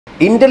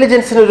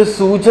ഇന്റലിജൻസിന് ഒരു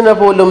സൂചന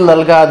പോലും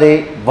നൽകാതെ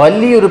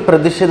വലിയൊരു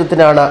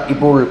പ്രതിഷേധത്തിനാണ്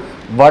ഇപ്പോൾ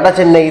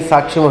വടചെന്നൈ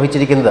സാക്ഷ്യം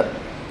വഹിച്ചിരിക്കുന്നത്.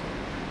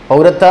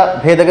 പൗരത്വ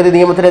ഭേദഗതി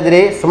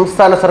നിയമത്തിനെതിരെ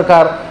സംസ്ഥാന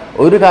സർക്കാർ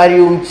ഒരു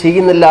കാര്യവും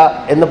ചെയ്യുന്നില്ല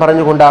എന്ന്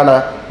പറഞ്ഞുകൊണ്ടാണ്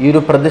ഈ ഒരു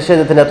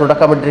പ്രതിഷേധത്തിന്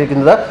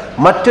തുടക്കമിട്ടിരിക്കുന്നത്.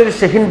 മറ്റൊരു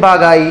ഷഹീൻ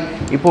ബാഗായി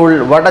ഇപ്പോൾ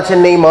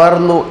വടചെന്നൈ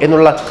മാറുന്നു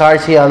എന്നുള്ള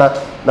കാഴ്ചയാണ്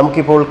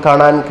നമുക്കിപ്പോൾ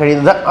കാണാൻ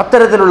കഴിയുന്നത്.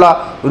 അത്തരത്തിലുള്ള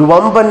ഒരു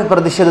വമ്പൻ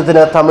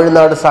പ്രതിഷേധത്തിന്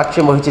തമിഴ്നാട്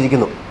സാക്ഷ്യം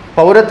വഹിച്ചിരിക്കുന്നു.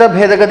 പൗരത്വ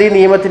ഭേദഗതി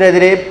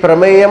നിയമത്തിനെതിരെ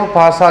പ്രമേയം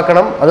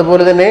പാസാക്കണം,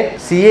 അതുപോലെ തന്നെ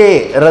CAA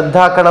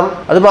റദ്ദാക്കണം.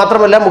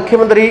 അതുമാത്രമല്ല,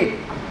 മുഖ്യമന്ത്രി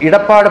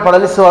ഇടപ്പാട്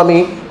പളനിസ്വാമി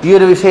ഈ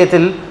ഒരു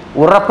വിഷയത്തിൽ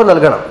ഉറപ്പ്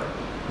നൽകണം.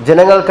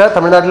 ജനങ്ങൾക്ക്,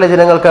 തമിഴ്നാട്ടിലെ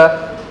ജനങ്ങൾക്ക്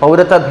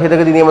പൗരത്വ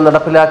ഭേദഗതി നിയമം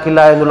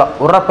നടപ്പിലാക്കില്ല എന്നുള്ള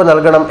ഉറപ്പ്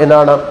നൽകണം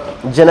എന്നാണ്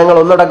ജനങ്ങൾ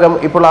ഒന്നടങ്കം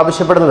ഇപ്പോൾ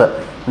ആവശ്യപ്പെടുന്നത്.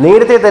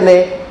 നേരത്തെ തന്നെ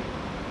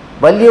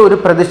വലിയ ഒരു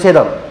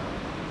പ്രതിഷേധം,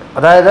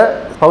 അതായത്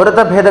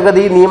പൗരത്വ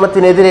ഭേദഗതി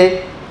നിയമത്തിനെതിരെ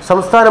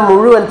സംസ്ഥാനം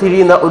മുഴുവൻ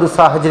തിരിയുന്ന ഒരു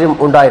സാഹചര്യം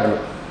ഉണ്ടായിരുന്നു.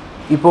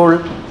 ഇപ്പോൾ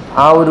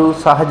ആ ഒരു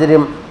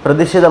സാഹചര്യം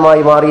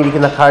പ്രതിഷേധമായി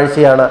മാറിയിരിക്കുന്ന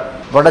കാഴ്ചയാണ്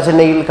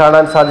വടചെന്നൈയിൽ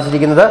കാണാൻ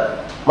സാധിച്ചിരിക്കുന്നത്.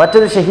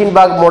 മറ്റൊരു ഷഹീൻ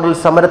ബാഗ് മോഡൽ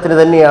സമരത്തിന്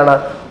തന്നെയാണ്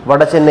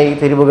വടചെന്നൈ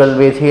തെരുവുകൾ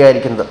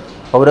വേദിയായിരിക്കുന്നത്.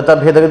 പൗരത്വ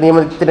ഭേദഗതി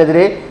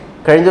നിയമത്തിനെതിരെ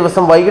കഴിഞ്ഞ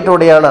ദിവസം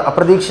വൈകിട്ടോടെയാണ്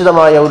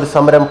അപ്രതീക്ഷിതമായ ഒരു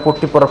സമരം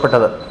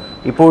പൊട്ടിപ്പുറപ്പെട്ടത്.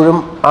 ഇപ്പോഴും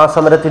ആ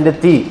സമരത്തിൻ്റെ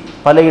തീ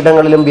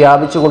പലയിടങ്ങളിലും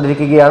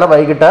വ്യാപിച്ചുകൊണ്ടിരിക്കുകയാണ്.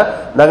 വൈകിട്ട്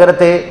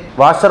നഗരത്തെ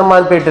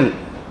വാഷർമാൻപേട്ടിൽ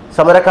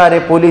സമരക്കാരെ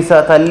പോലീസ്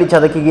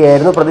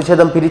തല്ലിച്ചതയ്ക്കുകയായിരുന്നു.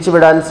 പ്രതിഷേധം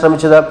പിരിച്ചുവിടാൻ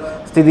ശ്രമിച്ചത്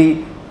സ്ഥിതി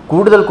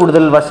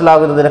കൂടുതൽ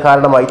വഷളാകുന്നതിന്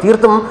കാരണമായി.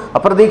 തീർത്തും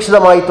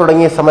അപ്രതീക്ഷിതമായി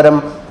തുടങ്ങിയ സമരം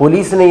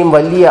പോലീസിനെയും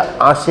വലിയ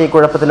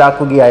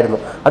ആശയക്കുഴപ്പത്തിലാക്കുകയായിരുന്നു.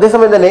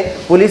 അതേസമയം തന്നെ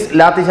പോലീസ്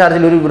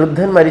ലാത്തിചാർജിൽ ഒരു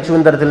വൃദ്ധൻ മരിച്ചു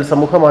എന്ന തരത്തിൽ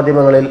സമൂഹ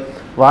മാധ്യമങ്ങളിൽ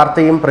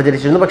വാർത്തയും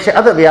പ്രചരിച്ചിരുന്നു. പക്ഷേ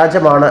അത്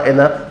വ്യാജമാണ്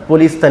എന്ന്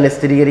പോലീസ് തന്നെ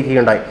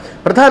സ്ഥിരീകരിക്കുകയുണ്ടായി.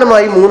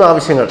 പ്രധാനമായും 3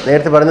 ആവശ്യങ്ങൾ,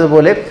 നേരത്തെ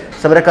പറഞ്ഞതുപോലെ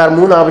സമരക്കാർ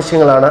 3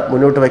 ആവശ്യങ്ങളാണ്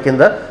മുന്നോട്ട്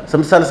വയ്ക്കുന്നത്.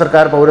 സംസ്ഥാന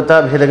സർക്കാർ പൗരത്വ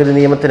ഭേദഗതി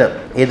നിയമത്തിന്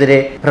എതിരെ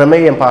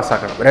പ്രമേയം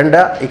പാസാക്കണം.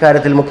 2,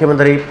 ഇക്കാര്യത്തിൽ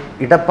മുഖ്യമന്ത്രി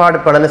ഇടപ്പാട്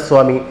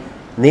പളനിസ്വാമി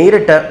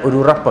നേരിട്ട് ഒരു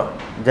ഉറപ്പ്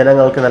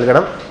ജനങ്ങൾക്ക്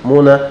നൽകണം.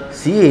 3,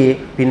 CAA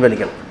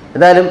പിൻവലിക്കണം.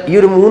 എന്തായാലും ഈ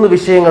ഒരു 3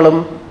 വിഷയങ്ങളും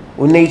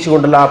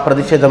ഉന്നയിച്ചുകൊണ്ടുള്ള ആ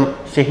പ്രതിഷേധം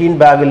ഷഹീൻ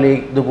ബാഗിലെ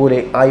ഇതുപോലെ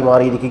ആയി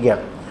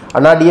മാറിയിരിക്കുകയാണ്.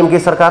 DMK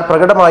സർക്കാർ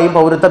പ്രകടമായും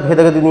പൗരത്വ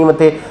ഭേദഗതി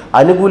നിയമത്തെ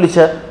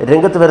അനുകൂലിച്ച്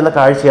രംഗത്ത് വരുന്ന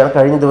കാഴ്ചയാണ്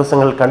കഴിഞ്ഞ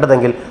ദിവസങ്ങൾ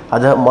കണ്ടതെങ്കിൽ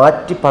അത്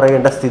മാറ്റി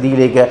പറയേണ്ട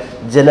സ്ഥിതിയിലേക്ക്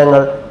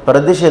ജനങ്ങൾ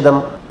പ്രതിഷേധം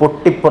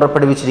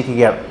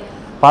പൊട്ടിപ്പുറപ്പെടുവിച്ചിരിക്കുകയാണ്.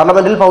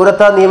 പാർലമെന്റിൽ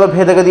പൗരത്വ നിയമ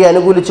ഭേദഗതി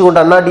അനുകൂലിച്ചുകൊണ്ട്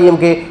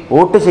DMK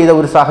വോട്ട് ചെയ്ത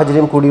ഒരു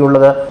സാഹചര്യം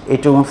കൂടിയുള്ളത്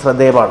ഏറ്റവും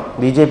ശ്രദ്ധേയമാണ്.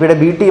 BJPയുടെ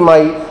B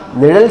ടീമായി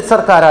നിഴൽ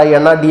സർക്കാരായി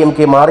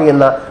DMK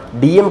മാറിയെന്ന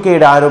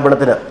DMKയുടെ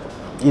ആരോപണത്തിന്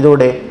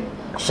ഇതോടെ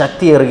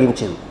ശക്തിയേറുകയും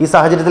ചെയ്തു. ഈ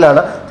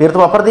സാഹചര്യത്തിലാണ്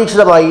തീർത്തും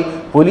അപ്രതീക്ഷിതമായി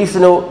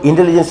പോലീസിനോ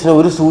ഇന്റലിജൻസിനോ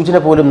ഒരു സൂചന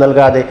പോലും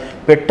നൽകാതെ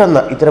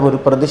പെട്ടെന്ന് ഇത്തരമൊരു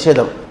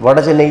പ്രതിഷേധം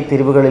വടചെന്നൈ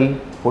തെരുവുകളിൽ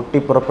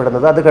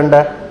പൊട്ടിപ്പുറപ്പെടുന്നത്. അത് കണ്ട്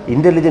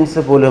ഇന്റലിജൻസ്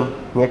പോലും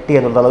ഞെട്ടി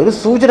എന്നുള്ളതാണ്. ഒരു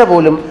സൂചന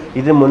പോലും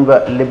ഇതിനു മുൻപ്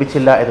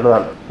ലഭിച്ചില്ല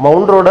എന്നുള്ളതാണ്.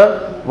 മൗണ്ട് റോഡ്,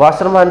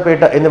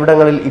 വാഷർമാൻപേട്ട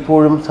എന്നിവിടങ്ങളിൽ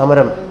ഇപ്പോഴും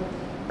സമരം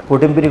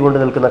കൊടുമ്പിരി കൊണ്ട്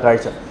നിൽക്കുന്ന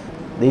കാഴ്ച.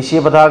 ദേശീയ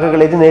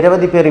പതാകകളേത്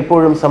നിരവധി പേർ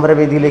ഇപ്പോഴും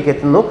സമരവേദിയിലേക്ക്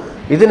എത്തുന്നു.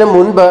 ഇതിനു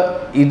മുൻപ്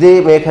ഇതേ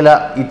മേഖല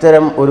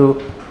ഇത്തരം ഒരു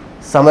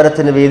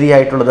സമരത്തിന്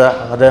വേദിയായിട്ടുള്ളത്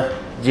അത്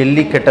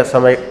ജല്ലിക്കെട്ട്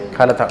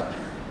സമയകാലത്താണ്.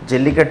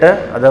 ജല്ലിക്കെട്ട്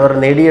അതവർ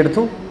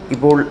നേടിയെടുത്തു.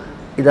 ഇപ്പോൾ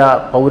ഇതാ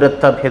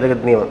പൗരത്വ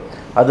ഭേദഗതി നിയമം,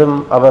 അതും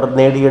അവർ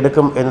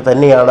നേടിയെടുക്കും എന്ന്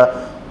തന്നെയാണ്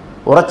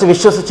ഉറച്ചു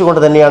വിശ്വസിച്ചുകൊണ്ട്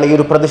തന്നെയാണ് ഈ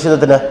ഒരു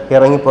പ്രതിഷേധത്തിന്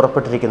ഇറങ്ങി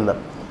പുറപ്പെട്ടിരിക്കുന്നത്.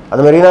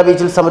 അത് മെറീന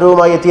ബീച്ചിൽ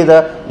സമരവുമായി എത്തിയത്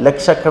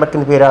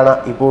ലക്ഷക്കണക്കിന് പേരാണ്.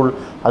 ഇപ്പോൾ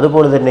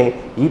അതുപോലെ തന്നെ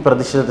ഈ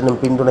പ്രതിഷേധത്തിനും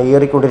പിന്തുണ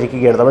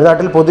ഏറിക്കൊണ്ടിരിക്കുകയാണ്.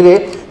 തമിഴ്നാട്ടിൽ പൊതുവെ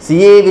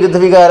CAA വിരുദ്ധ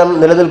വികാരം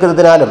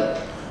നിലനിൽക്കുന്നതിനാലും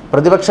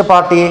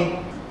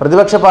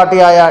പ്രതിപക്ഷ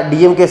പാർട്ടിയായ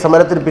DMK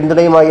സമരത്തിന്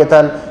പിന്തുണയുമായി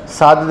എത്താൻ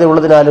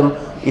സാധ്യതയുള്ളതിനാലും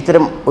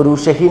ഇത്തരം ഒരു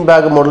ഷഹീൻ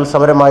ബാഗ് മോഡൽ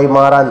സമരമായി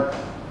മാറാൻ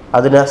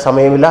അതിന്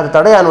സമയമില്ല. അത്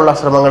തടയാനുള്ള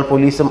ശ്രമങ്ങൾ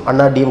പോലീസും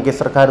DMK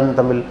സർക്കാരും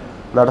തമ്മിൽ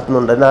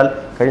നടത്തുന്നുണ്ട്. എന്നാൽ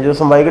കഴിഞ്ഞ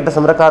ദിവസം വൈകിട്ട്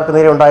സമരക്കാർക്ക്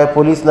നേരെ ഉണ്ടായ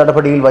പോലീസ്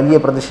നടപടിയിൽ വലിയ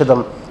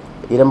പ്രതിഷേധം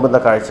ഇരമ്പുന്ന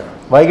കാഴ്ച.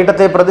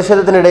 വൈകിട്ടത്തെ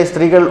പ്രതിഷേധത്തിനിടെ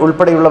സ്ത്രീകൾ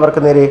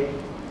ഉൾപ്പെടെയുള്ളവർക്ക് നേരെ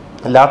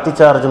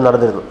ലാത്തിചാർജും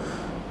നടന്നിരുന്നു.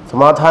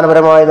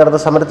 സമാധാനപരമായി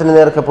നടന്ന സമരത്തിന്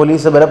നേർക്ക്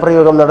പോലീസ്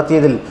ബലപ്രയോഗം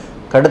നടത്തിയതിൽ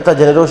കടുത്ത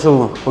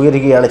ജനരോഷവും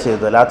ഉയരുകയാണ്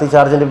ചെയ്തത്.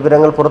 ലാത്തിചാർജിന്റെ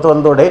വിവരങ്ങൾ പുറത്തു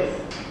വന്നതോടെ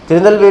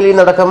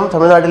തിരുനെൽവേലിയിലടക്കം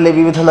തമിഴ്നാട്ടിലെ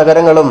വിവിധ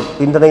നഗരങ്ങളും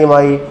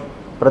പിന്തുണയുമായി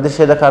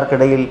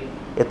പ്രതിഷേധക്കാർക്കിടയിൽ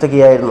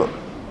എത്തുകയായിരുന്നു.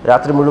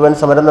 രാത്രി മുഴുവൻ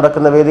സമരം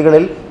നടക്കുന്ന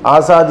വേദികളിൽ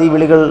ആസാദി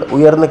വിളികൾ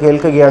ഉയർന്നു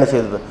കേൾക്കുകയാണ്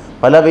ചെയ്തത്.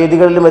 പല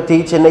വേദികളിലും എത്തി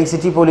ചെന്നൈ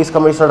സിറ്റി പോലീസ്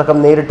കമ്മീഷണർ അടക്കം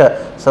നേരിട്ട്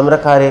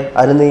സമരക്കാരെ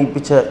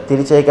അനുനയിപ്പിച്ച്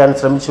തിരിച്ചയക്കാൻ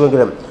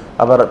ശ്രമിച്ചുവെങ്കിലും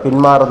അവർ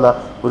പിന്മാറുന്ന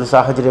ഒരു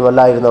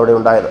സാഹചര്യമല്ലായിരുന്നു അവിടെ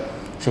ഉണ്ടായത്.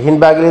 ഷഹീൻ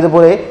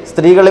ബാഗിലേതുപോലെ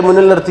സ്ത്രീകളെ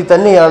മുന്നിൽ നിർത്തി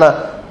തന്നെയാണ്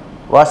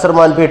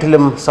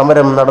വാഷർമാൻപേട്ടിലും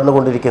സമരം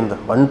നടന്നുകൊണ്ടിരിക്കുന്നത്.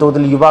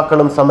 വൻതോതിൽ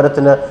യുവാക്കളും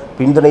സമരത്തിന്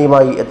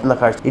പിന്തുണയുമായി എത്തുന്ന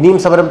കാഴ്ച. ഇനിയും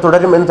സമരം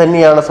തുടരും എന്ന്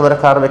തന്നെയാണ്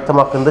സമരക്കാർ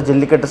വ്യക്തമാക്കുന്നത്.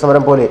 ജല്ലിക്കെട്ട്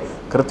സമരം പോലെ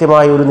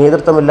കൃത്യമായ ഒരു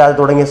നേതൃത്വമില്ലാതെ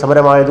തുടങ്ങിയ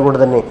സമരമായതുകൊണ്ട്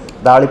തന്നെ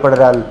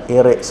ദാളിപ്പടരാൻ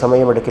ഏറെ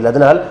സമയമെടുക്കില്ല.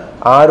 അതിനാൽ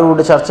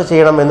ആരോട് ചർച്ച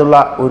ചെയ്യണം എന്നുള്ള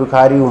ഒരു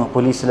കാര്യവും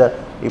പോലീസിന്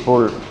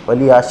ഇപ്പോൾ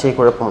വലിയ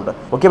ആശയക്കുഴപ്പമുണ്ട്.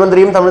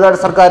 മുഖ്യമന്ത്രിയും തമിഴ്നാട്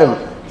സർക്കാരും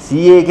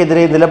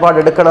CAAക്കെതിരെ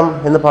നിലപാടെടുക്കണം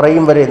എന്ന്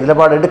പറയും വരെ,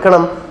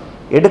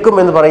 എടുക്കും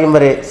എന്ന് പറയും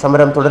വരെ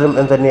സമരം തുടരും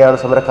എന്ന് തന്നെയാണ്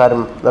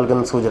സമരക്കാരും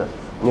നൽകുന്ന സൂചന.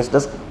 ന്യൂസ്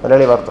ഡെസ്ക്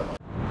മലയാളി വാർത്ത.